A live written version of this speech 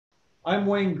I'm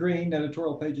Wayne Green,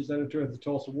 editorial pages editor of the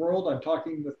Tulsa World. I'm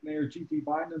talking with Mayor G.T.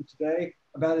 Bynum today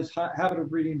about his habit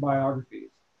of reading biographies.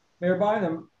 Mayor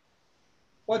Bynum,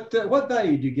 what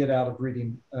value do you get out of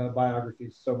reading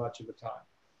biographies so much of the time?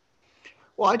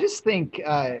 Well, I just think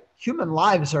human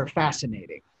lives are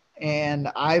fascinating. And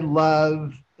I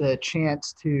love the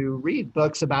chance to read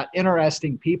books about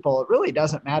interesting people. It really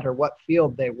doesn't matter what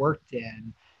field they worked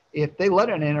in. If they led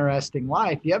an interesting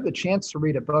life, you have the chance to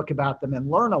read a book about them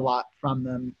and learn a lot from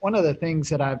them. One of the things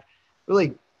that I've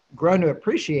really grown to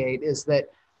appreciate is that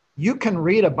you can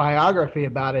read a biography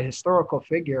about a historical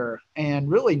figure and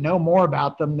really know more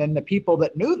about them than the people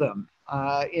that knew them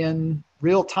in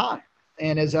real time.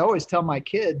 And as I always tell my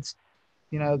kids,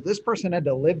 this person had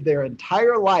to live their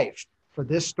entire life for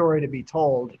this story to be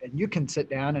told, and you can sit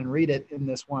down and read it in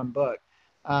this one book.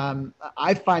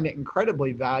 I find it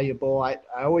incredibly valuable. I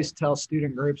always tell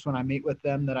student groups when I meet with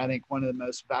them that I think one of the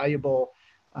most valuable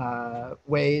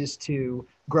ways to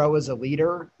grow as a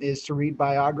leader is to read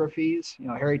biographies.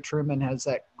 Harry Truman has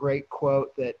that great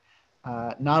quote that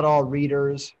not all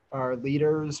readers are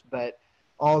leaders, but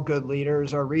all good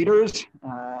leaders are readers.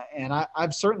 And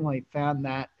I've certainly found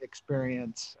that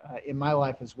experience in my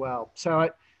life as well. So,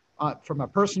 from a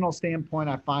personal standpoint,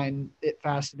 I find it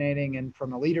fascinating. And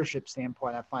from a leadership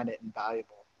standpoint, I find it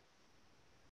invaluable.